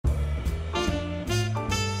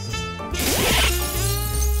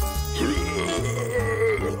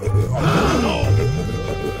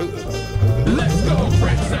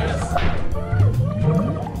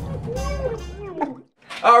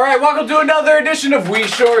Alright, welcome to another edition of Wii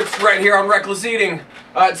Shorts right here on Reckless Eating.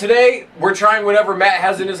 Today, we're trying whatever Matt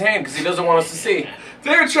has in his hand because he doesn't want us to see.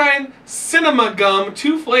 Today we're trying cinema gum,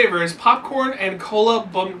 2 flavors, popcorn and cola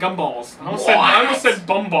gumballs. I almost said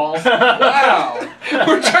bumballs. Wow.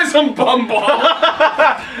 We're trying some bumballs.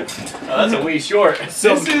 That's a Wii Short.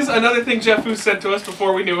 This is another thing Jeff Fu sent to us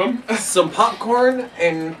before we knew him. Some popcorn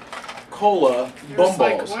and cola Gumballs.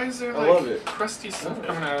 Like, why is there I love it. crusty stuff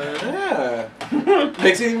coming out of it? Yeah.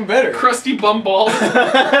 Makes it even better. Crusty bumballs.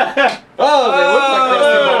 Oh, they look like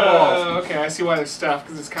crusty Gumballs. Okay, I see why there's stuff,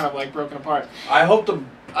 because it's kind of like broken apart. I hope the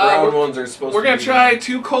brown ones are supposed to be. We're going to try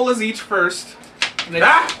 2 colas each first. And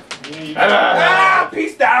then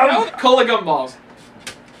peace down! Cola gumballs.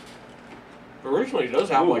 Originally, it does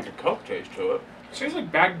have like a Coke taste to it. It tastes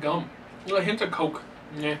like bad gum. With a hint of Coke.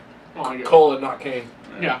 Yeah. I don't like it. Cola, not cane.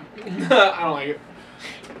 Yeah. I don't like it.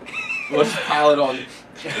 Let's pile it on.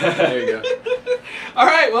 There you go.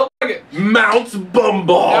 Alright, well, fuck it. Mounts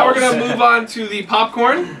Bumballs! Now we're going to move on to the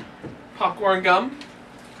popcorn. Popcorn gum.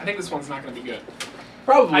 I think this one's not going to be good.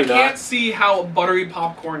 Probably I not. can't see how buttery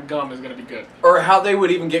popcorn gum is going to be good. Or how they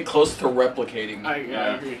would even get close to replicating. I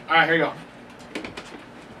agree. Alright, here you go.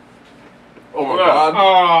 Oh my god.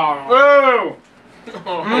 Oh.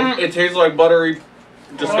 It tastes like buttery,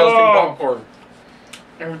 disgusting popcorn.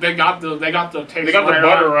 They got the taste. They got the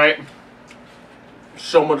butter right.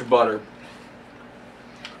 So much butter.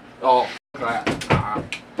 Oh, crap.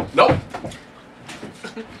 Nope.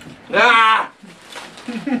 Ah!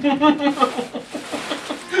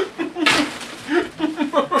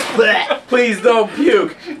 Please don't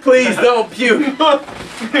puke. Please don't puke.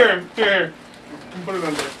 Here. Put it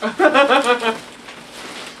under.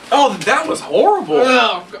 Oh, that was horrible.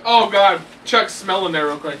 Oh god. Chuck, smell in there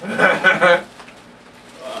real quick.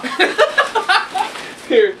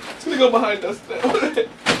 Here, it's gonna go behind us now.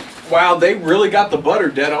 Wow, they really got the butter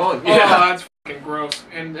dead on. Oh, that's fucking gross.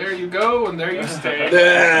 And there you go, and there you stay.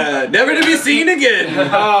 Never to be seen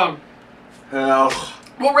again.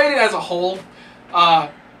 We'll rate it as a whole.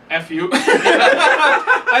 F you.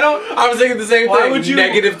 I was thinking the same thing. Would you?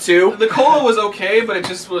 -2. The cola was okay, but it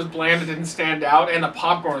just was bland. It didn't stand out, and the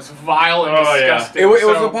popcorn was vile and disgusting. It was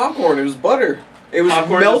the popcorn. It was butter. It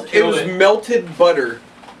was melted butter.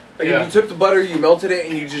 Like if you took the butter, you melted it,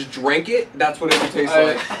 and you just drank it. That's what it would taste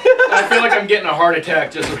like. I feel like I'm getting a heart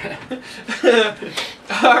attack just.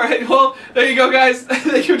 All right, well, there you go, guys.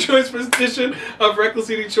 Thank you for joining this edition of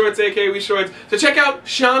Reckless Eating Shorts, aka Wii Shorts. So check out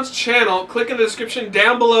Sean's channel. Click in the description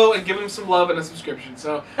down below and give him some love and a subscription.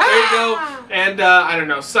 So there you go. And I don't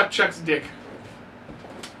know, suck Chuck's dick.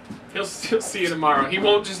 He'll see you tomorrow. He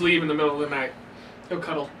won't just leave in the middle of the night. He'll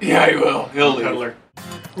cuddle. Yeah, he will. He'll leave. Cuddler.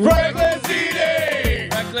 Reckless Eating!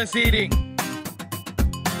 Reckless Eating.